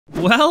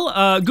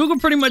Well, Google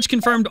pretty much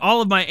confirmed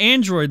all of my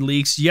Android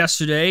leaks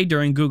yesterday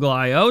during Google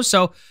I/O.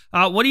 So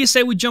what do you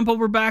say we jump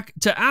over back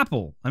to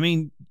Apple? I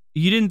mean,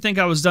 you didn't think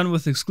I was done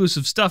with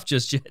exclusive stuff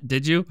just yet,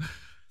 did you?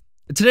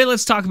 Today,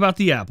 let's talk about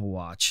the Apple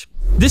Watch.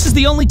 This is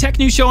the only tech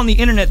news show on the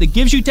internet that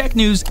gives you tech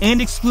news and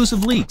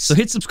exclusive leaks. So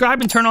hit subscribe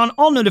and turn on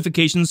all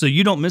notifications so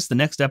you don't miss the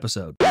next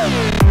episode.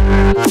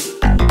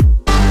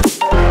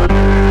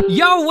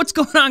 Yo, what's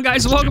going on,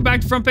 guys? Welcome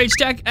back to Front Page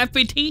Tech,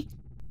 FPT.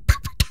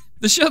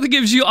 The show that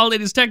gives you all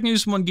latest tech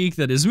news from one geek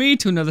that is me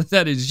to another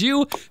that is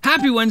you.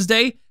 Happy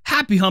Wednesday.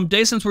 Happy hump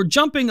day, since we're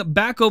jumping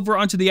back over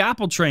onto the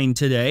Apple train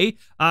today.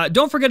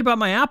 Don't forget about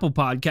my Apple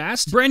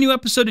podcast. Brand new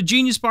episode of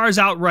Genius Bar is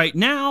out right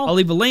now. I'll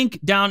leave a link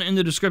down in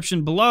the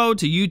description below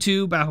to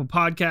YouTube, Apple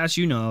Podcasts,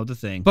 you know the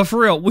thing. But for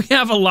real, we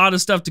have a lot of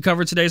stuff to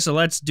cover today, so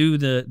let's do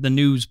the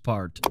news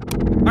part.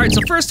 All right,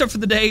 so first up for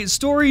the day,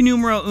 story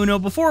numero uno.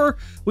 Before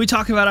we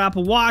talk about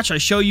Apple Watch, I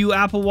show you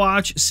Apple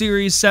Watch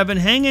Series 7.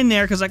 Hang in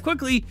there, because I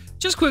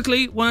just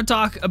quickly want to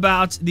talk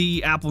about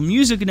the Apple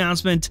Music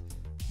announcement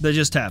that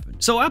just happened.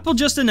 So Apple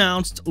just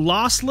announced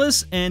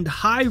lossless and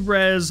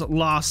high-res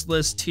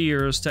lossless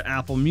tiers to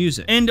Apple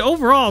Music. And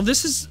overall,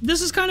 this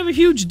is kind of a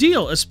huge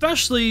deal,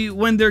 especially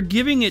when they're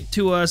giving it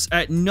to us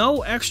at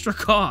no extra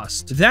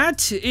cost.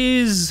 That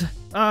is,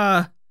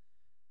 well,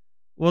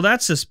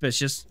 that's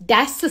suspicious.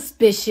 That's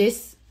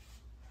suspicious.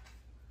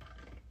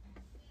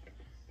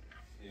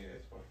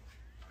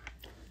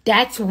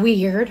 That's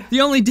weird.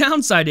 The only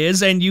downside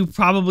is, and you've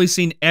probably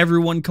seen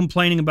everyone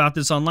complaining about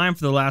this online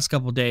for the last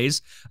couple of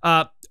days,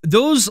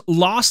 those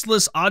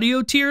lossless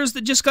audio tiers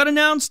that just got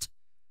announced,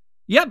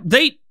 yep,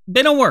 they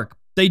don't work.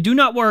 They do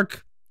not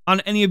work on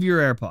any of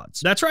your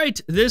AirPods. That's right,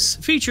 this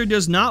feature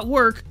does not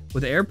work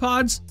with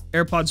AirPods,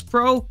 AirPods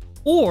Pro,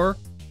 or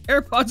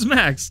AirPods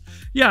Max.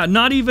 Yeah,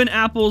 not even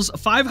Apple's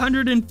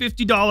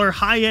 $550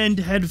 high-end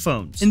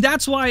headphones. And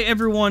that's why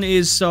everyone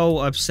is so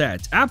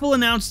upset. Apple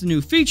announced a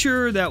new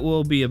feature that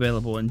will be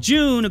available in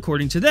June,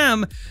 according to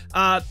them,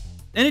 and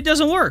it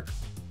doesn't work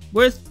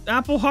with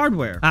Apple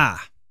hardware.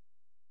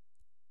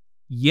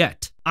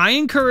 Yet. I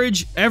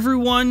encourage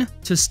everyone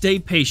to stay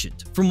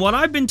patient. From what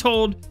I've been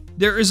told,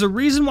 there is a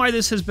reason why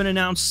this has been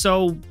announced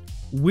so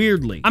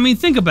weirdly. I mean,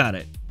 think about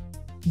it.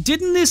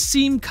 Didn't this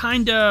seem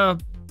kinda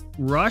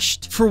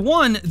rushed? For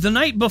one, the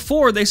night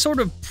before, they sort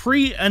of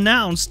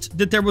pre-announced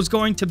that there was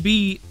going to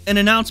be an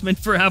announcement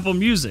for Apple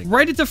Music.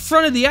 Right at the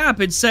front of the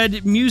app, it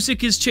said,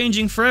 music is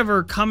changing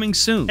forever, coming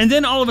soon. And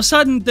then all of a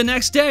sudden, the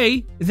next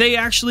day, they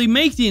actually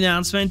make the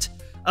announcement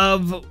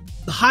of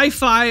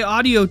hi-fi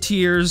audio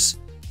tiers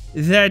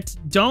that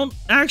don't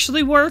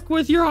actually work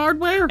with your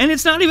hardware. And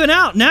it's not even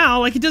out now.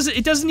 Like, it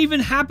doesn't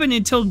even happen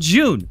until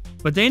June.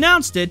 But they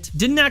announced it.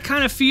 Didn't that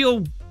kind of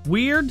feel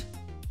weird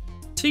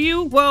to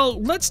you?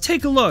 Well, let's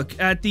take a look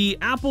at the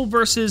Apple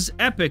versus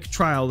Epic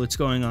trial that's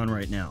going on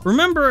right now.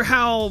 Remember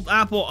how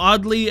Apple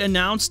oddly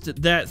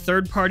announced that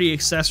third-party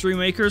accessory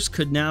makers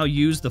could now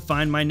use the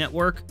Find My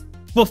network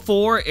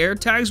before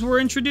AirTags were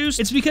introduced?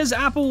 It's because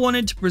Apple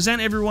wanted to present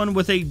everyone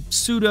with a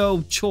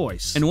pseudo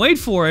choice. And wait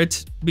for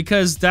it,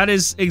 because that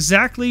is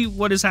exactly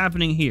what is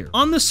happening here.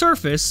 On the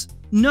surface,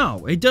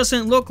 no, it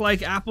doesn't look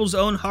like Apple's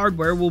own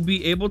hardware will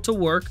be able to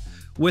work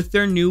with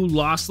their new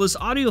lossless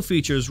audio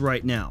features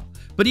right now.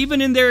 But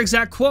even in their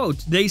exact quote,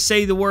 they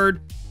say the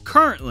word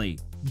currently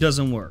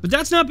doesn't work. But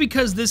that's not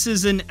because this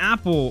is an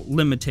Apple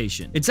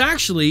limitation. It's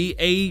actually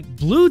a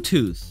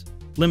Bluetooth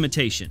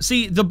limitation.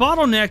 See, the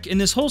bottleneck in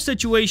this whole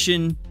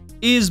situation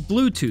is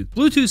Bluetooth.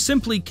 Bluetooth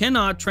simply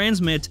cannot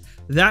transmit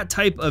that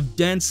type of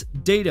dense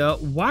data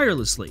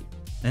wirelessly.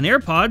 And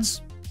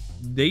AirPods,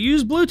 they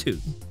use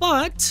Bluetooth.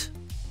 But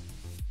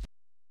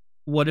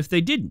what if they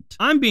didn't?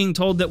 I'm being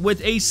told that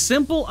with a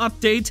simple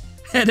update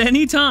at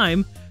any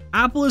time,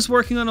 Apple is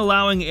working on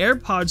allowing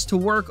AirPods to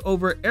work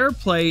over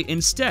AirPlay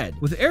instead.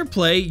 With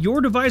AirPlay,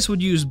 your device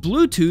would use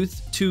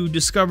Bluetooth to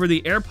discover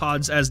the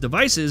AirPods as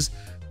devices,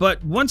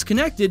 but once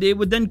connected, it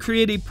would then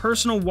create a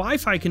personal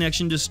Wi-Fi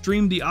connection to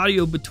stream the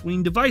audio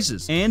between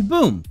devices. And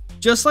boom,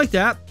 just like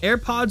that,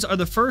 AirPods are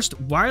the first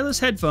wireless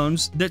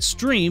headphones that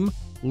stream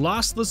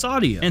lossless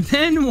audio. And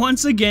then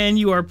once again,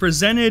 you are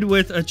presented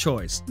with a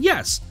choice.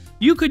 Yes,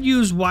 you could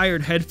use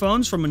wired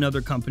headphones from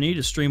another company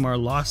to stream our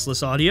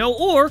lossless audio,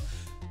 or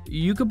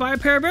you could buy a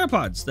pair of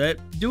AirPods that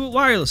do it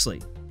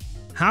wirelessly.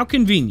 How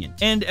convenient.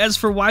 And as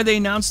for why they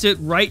announced it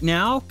right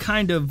now,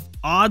 kind of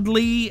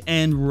oddly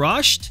and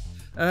rushed,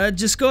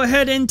 just go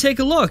ahead and take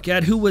a look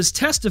at who was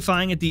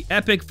testifying at the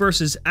Epic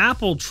versus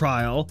Apple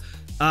trial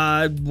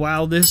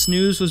while this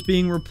news was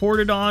being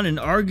reported on and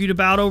argued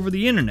about over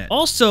the internet.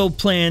 Also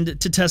planned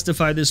to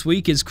testify this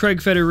week is Craig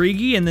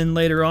Federighi, and then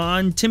later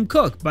on, Tim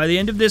Cook by the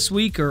end of this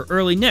week or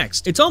early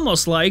next. It's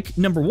almost like,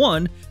 number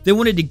one, they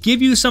wanted to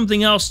give you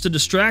something else to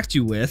distract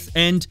you with,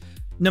 and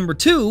number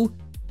two,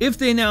 if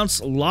they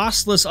announce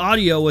lossless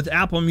audio with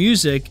Apple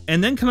Music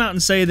and then come out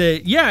and say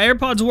that, yeah,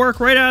 AirPods work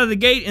right out of the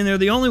gate and they're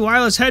the only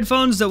wireless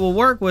headphones that will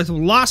work with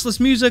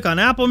lossless music on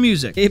Apple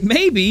Music, it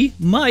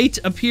might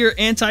appear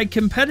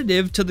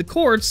anti-competitive to the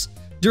courts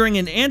during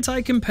an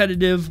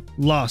anti-competitive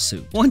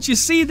lawsuit. Once you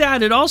see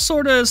that, it all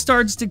sort of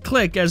starts to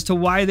click as to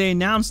why they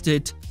announced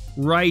it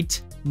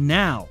right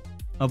now,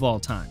 of all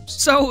times.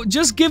 So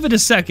just give it a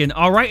second,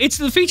 all right?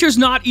 The feature's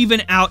not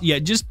even out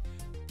yet. Just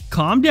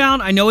calm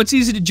down. I know it's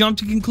easy to jump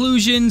to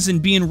conclusions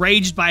and be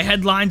enraged by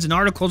headlines and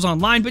articles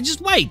online, but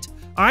just wait,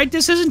 all right?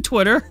 This isn't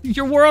Twitter.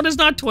 Your world is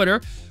not Twitter.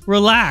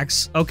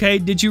 Relax, okay?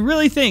 Did you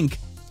really think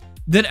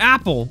that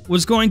Apple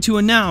was going to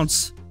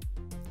announce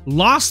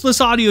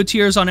lossless audio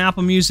tiers on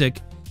Apple Music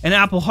and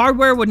Apple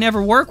hardware would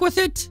never work with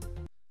it?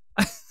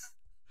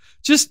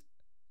 Just,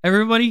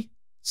 everybody,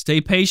 stay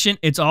patient.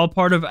 It's all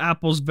part of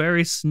Apple's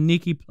very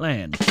sneaky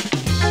plan.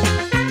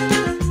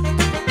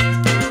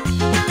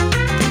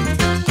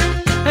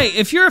 Hey,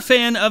 if you're a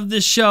fan of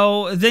this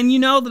show, then you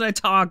know that I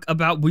talk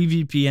about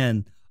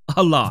WeVPN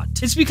a lot.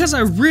 It's because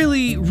I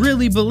really,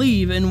 really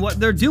believe in what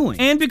they're doing,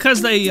 and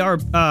because they are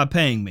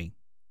paying me.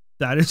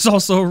 That is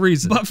also a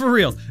reason. But for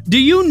real, do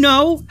you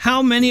know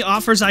how many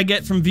offers I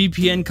get from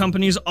VPN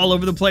companies all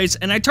over the place,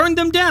 and I turn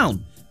them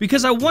down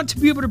because I want to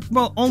be able to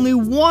promote only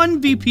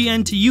one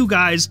VPN to you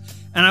guys,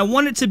 and I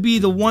want it to be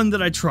the one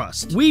that I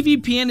trust.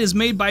 WeVPN is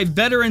made by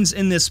veterans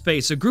in this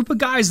space, a group of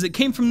guys that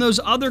came from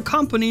those other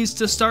companies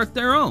to start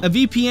their own. A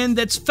VPN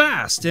that's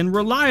fast and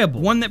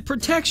reliable, one that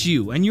protects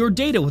you and your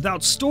data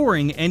without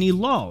storing any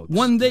logs,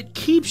 one that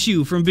keeps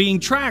you from being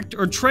tracked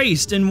or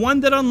traced, and one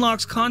that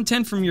unlocks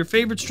content from your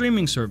favorite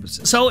streaming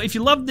services. So if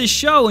you love this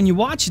show and you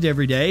watch it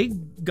every day,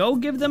 go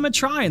give them a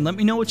try and let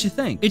me know what you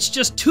think. It's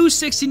just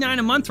 $269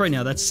 a month right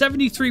now. That's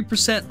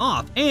 73%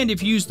 off. And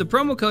if you use the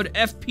promo code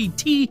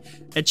FPT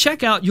at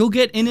checkout, you'll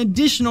get an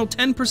additional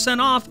 10%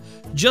 off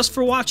just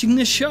for watching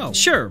this show.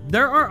 Sure,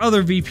 there are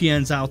other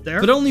VPNs out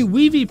there, but only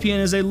WeVPN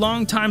is a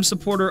longtime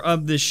supporter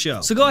of this show.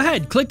 So go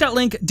ahead, click that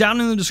link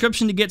down in the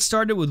description to get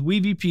started with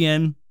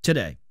WeVPN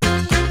today.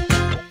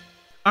 All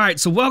right,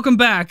 so welcome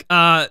back.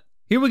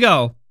 Here we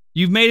go.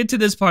 You've made it to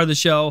this part of the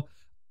show.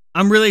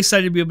 I'm really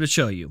excited to be able to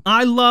show you.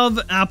 I love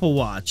Apple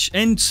Watch,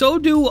 and so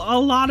do a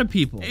lot of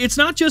people. It's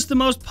not just the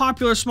most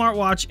popular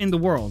smartwatch in the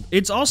world.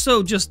 It's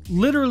also just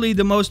literally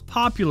the most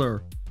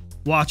popular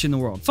watch in the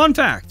world. Fun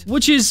fact,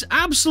 which is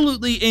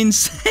absolutely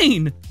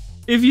insane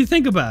if you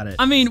think about it.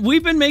 I mean,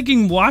 we've been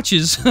making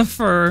watches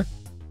for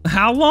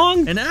how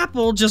long? And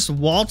Apple just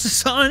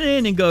waltzes on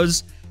in and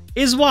goes,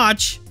 "Is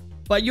watch,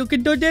 but you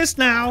can do this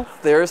now."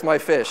 There's my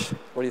fish.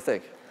 What do you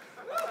think?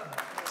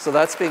 So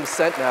that's being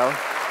sent now.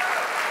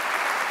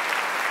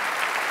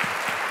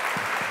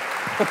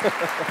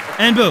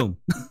 And boom,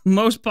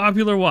 most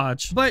popular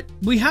watch. But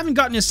we haven't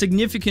gotten a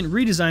significant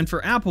redesign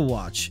for Apple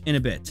Watch in a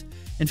bit.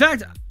 In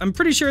fact, I'm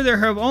pretty sure there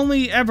have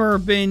only ever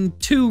been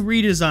 2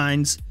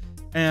 redesigns,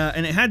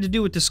 and it had to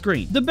do with the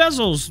screen. The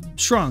bezels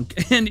shrunk,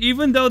 and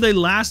even though they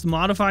last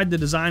modified the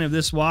design of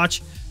this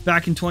watch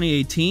back in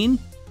 2018,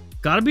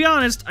 gotta be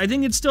honest, I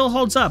think it still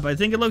holds up. I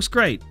think it looks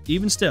great,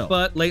 even still.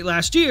 But late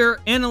last year,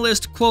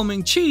 analyst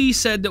Kuo-Ming Chi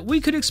said that we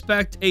could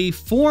expect a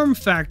form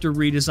factor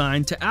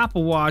redesign to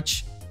Apple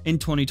Watch in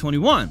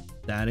 2021.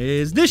 That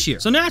is this year.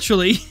 So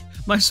naturally,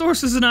 my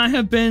sources and I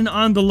have been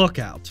on the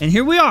lookout. And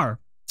here we are.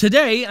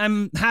 Today,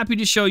 I'm happy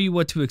to show you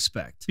what to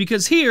expect,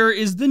 because here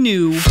is the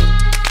new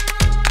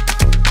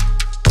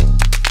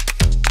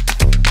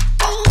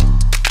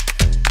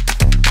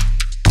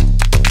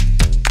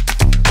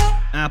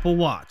Apple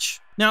Watch.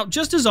 Now,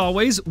 just as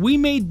always, we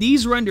made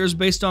these renders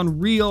based on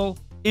real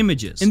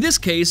images. In this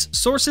case,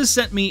 sources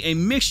sent me a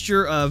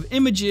mixture of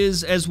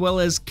images as well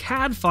as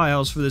CAD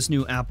files for this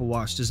new Apple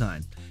Watch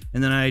design.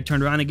 And then I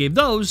turned around and gave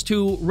those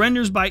to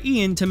Renders by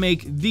Ian to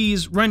make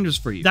these renders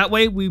for you. That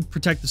way we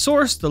protect the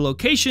source, the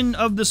location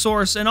of the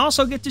source, and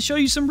also get to show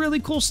you some really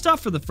cool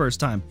stuff for the first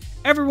time.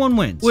 Everyone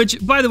wins.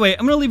 Which, by the way,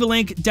 I'm going to leave a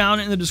link down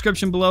in the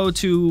description below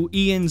to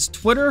Ian's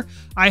Twitter.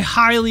 I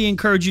highly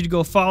encourage you to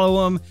go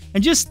follow him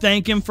and just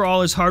thank him for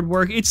all his hard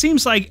work. It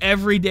seems like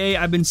every day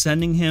I've been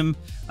sending him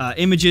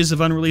images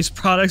of unreleased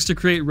products to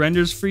create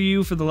renders for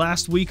you for the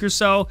last week or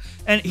so,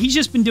 and he's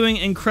just been doing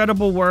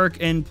incredible work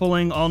and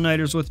pulling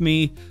all-nighters with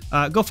me.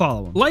 Go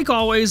follow him. Like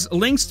always,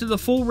 links to the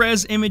full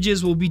res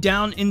images will be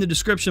down in the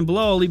description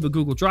below. I'll leave a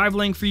Google Drive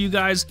link for you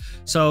guys.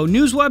 So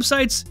news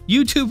websites,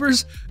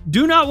 YouTubers,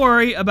 do not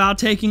worry about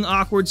taking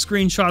awkward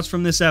screenshots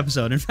from this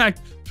episode. In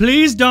fact,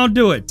 please don't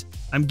do it.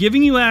 I'm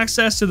giving you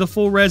access to the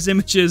full res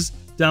images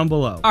down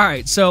below. All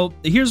right, so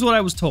here's what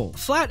I was told.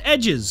 Flat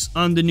edges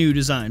on the new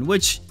design,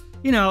 which,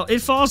 you know, it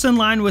falls in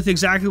line with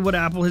exactly what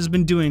Apple has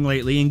been doing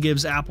lately and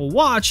gives Apple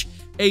Watch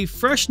a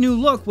fresh new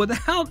look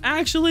without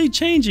actually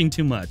changing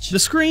too much. The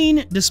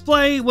screen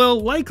display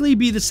will likely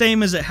be the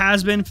same as it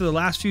has been for the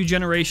last few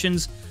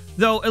generations,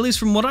 though at least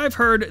from what I've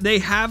heard, they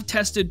have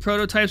tested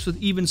prototypes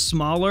with even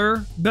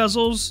smaller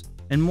bezels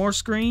and more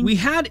screen. We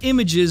had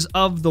images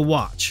of the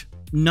watch,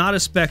 not a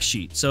spec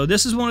sheet, so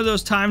this is one of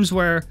those times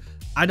where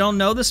I don't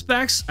know the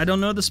specs. I don't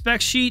know the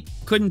spec sheet.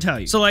 Couldn't tell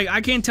you. So like, I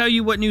can't tell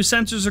you what new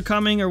sensors are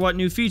coming or what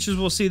new features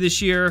we'll see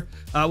this year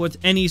with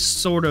any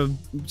sort of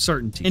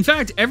certainty. In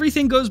fact,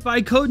 everything goes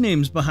by code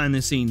names behind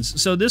the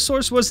scenes. So this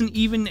source wasn't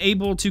even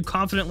able to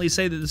confidently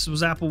say that this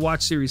was Apple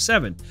Watch Series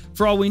 7.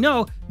 For all we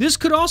know, this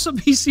could also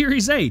be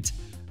Series 8.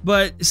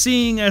 But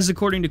seeing as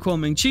according to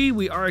Kuoming Chi,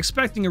 we are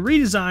expecting a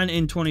redesign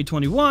in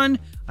 2021.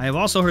 I have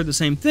also heard the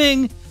same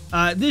thing.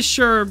 This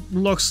sure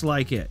looks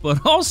like it.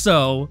 But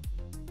also,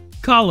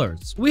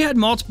 colors. We had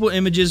multiple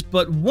images,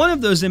 but one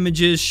of those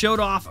images showed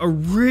off a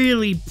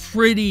really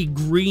pretty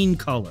green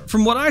color.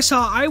 From what I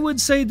saw, I would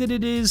say that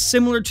it is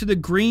similar to the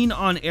green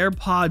on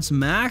AirPods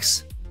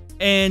Max.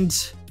 And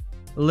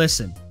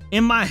listen,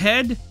 in my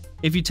head,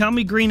 if you tell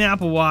me green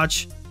Apple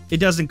Watch, it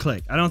doesn't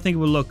click. I don't think it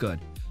would look good.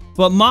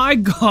 But my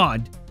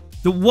God,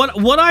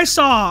 what I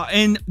saw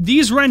in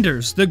these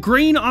renders, the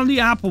green on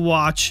the Apple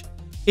Watch,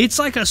 it's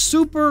like a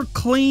super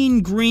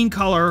clean green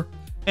color,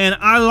 and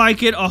I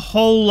like it a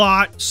whole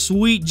lot.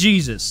 Sweet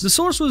Jesus. The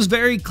source was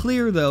very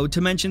clear, though,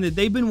 to mention that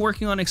they've been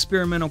working on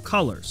experimental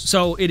colors.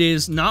 So it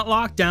is not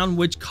locked down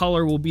which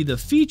color will be the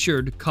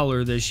featured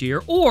color this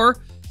year, or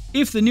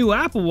if the new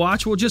Apple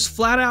Watch will just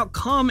flat out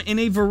come in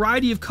a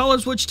variety of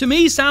colors, which to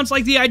me sounds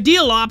like the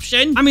ideal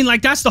option. I mean,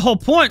 like, that's the whole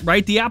point,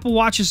 right? The Apple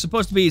Watch is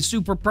supposed to be a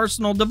super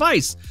personal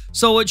device,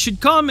 so it should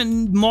come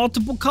in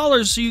multiple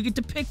colors so you get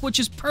to pick which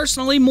is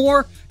personally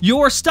more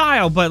your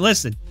style. But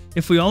listen,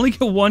 if we only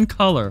get one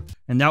color,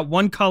 and that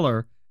one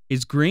color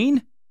is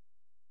green,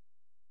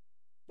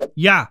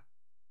 yeah,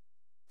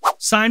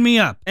 sign me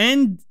up.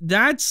 And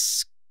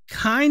that's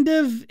kind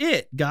of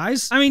it,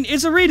 guys. I mean,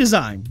 it's a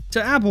redesign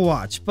to Apple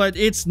Watch, but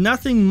it's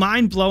nothing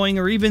mind-blowing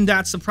or even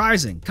that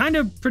surprising. Kind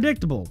of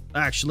predictable,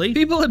 actually.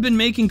 People have been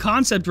making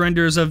concept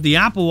renders of the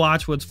Apple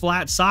Watch with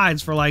flat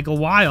sides for like a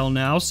while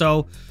now,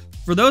 so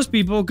for those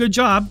people, good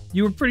job.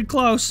 You were pretty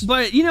close.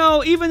 But, you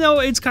know, even though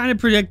it's kind of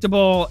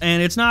predictable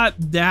and it's not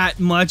that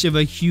much of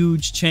a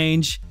huge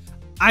change,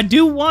 I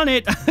do want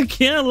it. I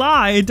can't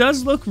lie. It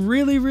does look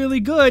really, really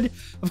good.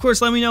 Of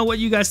course, let me know what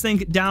you guys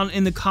think down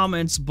in the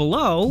comments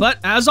below. But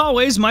as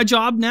always, my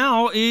job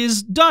now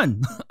is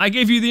done. I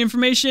gave you the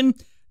information.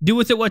 Do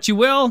with it what you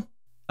will.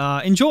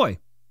 Enjoy,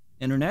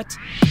 Internet.